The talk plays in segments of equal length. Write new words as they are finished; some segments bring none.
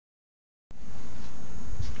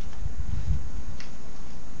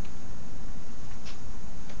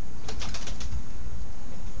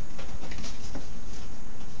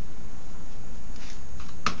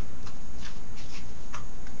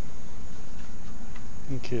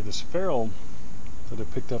Okay, this ferrule that I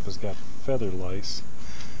picked up has got feather lice.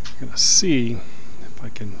 I'm gonna see if I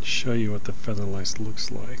can show you what the feather lice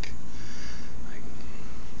looks like.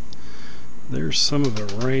 There's some of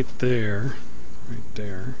it right there. Right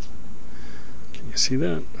there. Can you see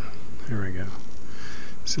that? There we go.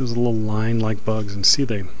 See those little line-like bugs, and see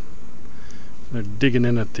they're digging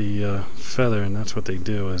in at the feather, and that's what they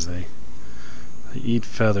do, is they eat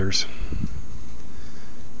feathers.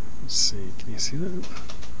 Let's see, can you see that?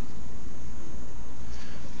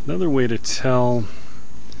 Another way to tell,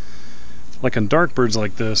 like on dark birds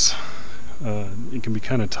like this, it can be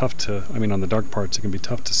kind of tough to, on the dark parts, it can be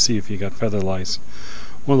tough to see if you got feather lice.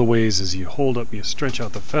 One of the ways is you stretch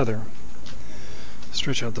out the feathers,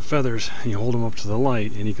 and you hold them up to the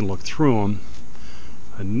light, and you can look through them.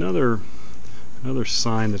 Another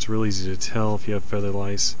sign that's real easy to tell if you have feather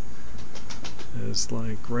lice is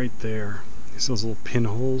like right there. You see those little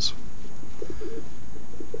pinholes?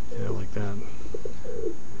 Yeah, like that.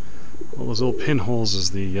 Well, those little pinholes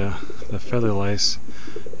is the feather lice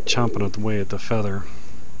chomping away at the feather.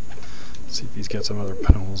 Let's see if he's got some other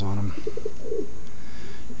pinholes on him.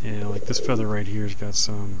 Yeah, like this feather right here's got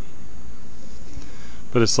some.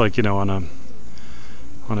 But it's like, on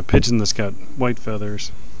a pigeon that's got white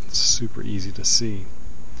feathers, it's super easy to see.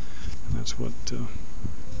 And that's what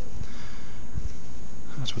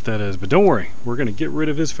that is. But don't worry, we're going to get rid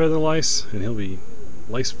of his feather lice, and he'll be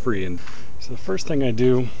lice free. And so the first thing I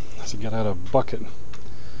do is I get out a bucket,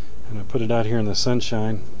 and I put it out here in the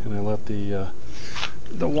sunshine, and I let the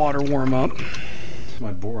water warm up.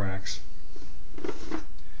 My borax.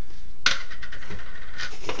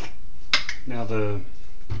 Now the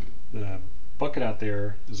bucket out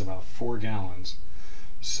there is about 4 gallons,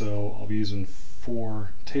 so I'll be using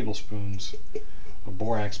 4 tablespoons of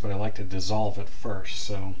borax, but I like to dissolve it first.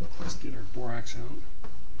 So let's get our borax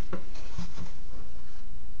out.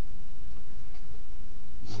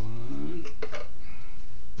 1,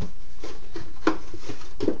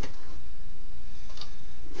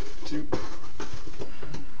 2,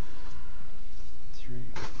 3,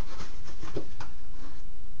 4.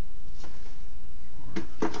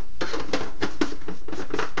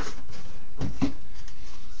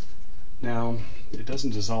 Now, it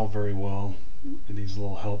doesn't dissolve very well. It needs a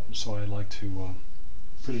little help, so I like to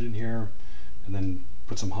put it in here and then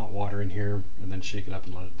put some hot water in here and then shake it up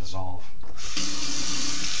and let it dissolve.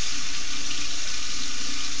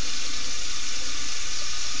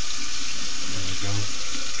 There we go.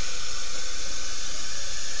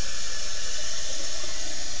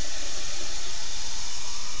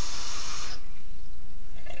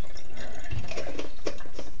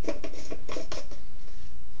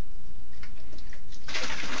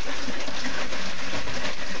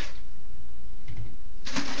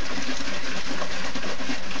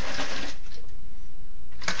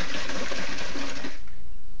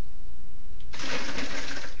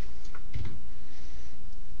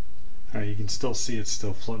 You can still see it's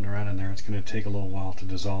still floating around in there. It's going to take a little while to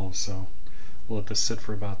dissolve, so we'll let this sit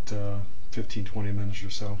for about 15-20 minutes or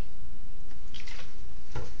so.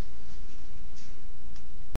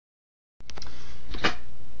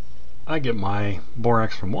 I get my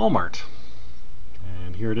borax from Walmart,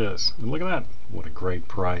 and here it is. And look at that. What a great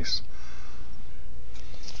price.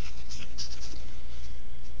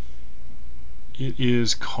 It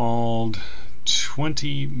is called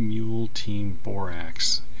 20 Mule Team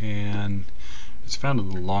Borax, and it's found in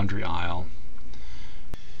the laundry aisle.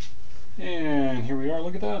 And here we are.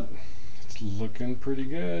 Look at that. It's looking pretty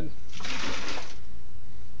good.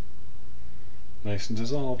 Nice and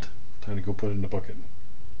dissolved. Time to go put it in the bucket.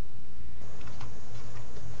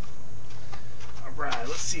 Alright,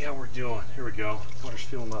 let's see how we're doing. Here we go. Water's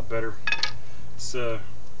feeling a lot better. It's not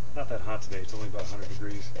that hot today. It's only about 100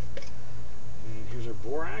 degrees. And here's our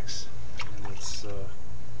borax. And it's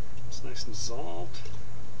nice and dissolved.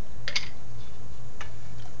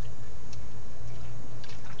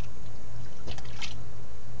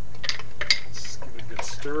 Let's give it a good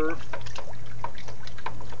stir.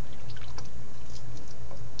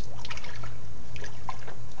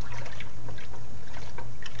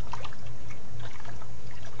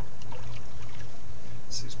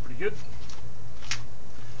 Seems pretty good.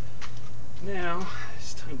 Now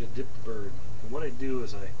it's time to dip the bird. And what I do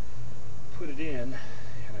is I put it in, and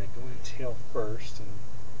I go in tail first and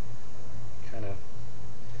kind of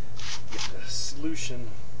get the solution,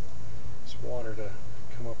 this water, to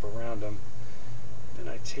come up around them. Then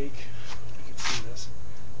I take, you can see this,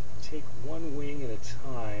 take one wing at a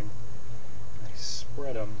time, and I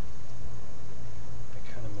spread them.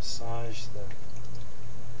 I kind of massage the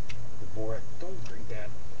borax. Don't drink that.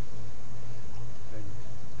 I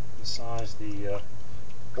massage the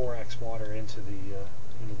borax water into the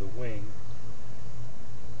wing,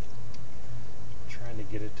 trying to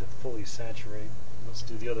get it to fully saturate. Let's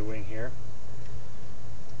do the other wing here.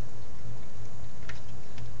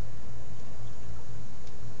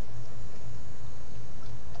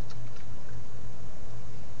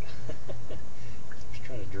 Just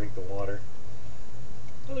trying to drink the water.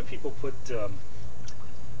 Other people put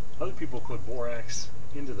borax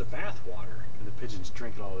into the bath water, and the pigeons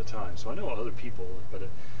drink it all the time. So I know other people, but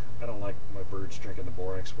I don't like my birds drinking the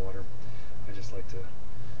borax water. I just like to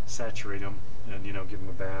saturate them and give them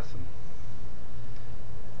a bath, and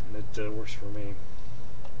it works for me.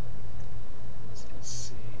 So let's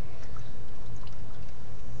see.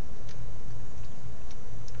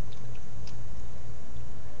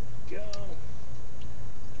 There we go.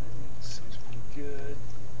 Everything seems pretty good.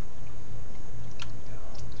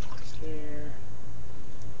 There.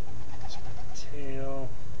 Spread the tail.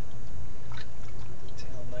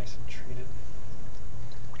 Tail nice and treated.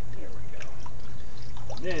 There we go.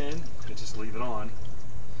 And then I just leave it on.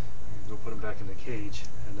 Go put them back in the cage,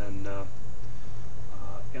 and then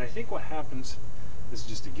and I think what happens, this is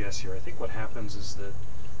just a guess here, I think what happens is that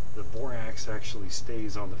the borax actually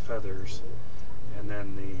stays on the feathers, and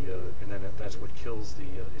then that's what kills the.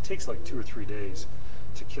 It takes like 2 or 3 days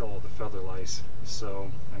to kill all the feather lice.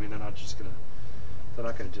 So I mean, they're not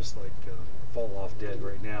gonna just like fall off dead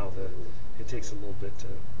right now. It takes a little bit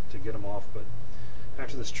to get them off, but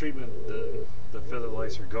after this treatment, the feather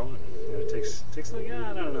lice are gone. It takes like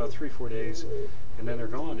I don't know 3 or 4 days, and then they're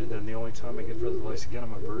gone. And then the only time I get feather lice again on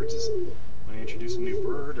my birds is when I introduce a new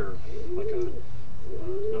bird, or like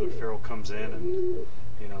another feral comes in and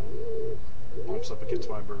bumps up against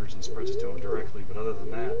my birds and spreads it to them directly. But other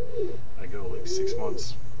than that, I go like 6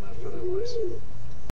 months without feather lice.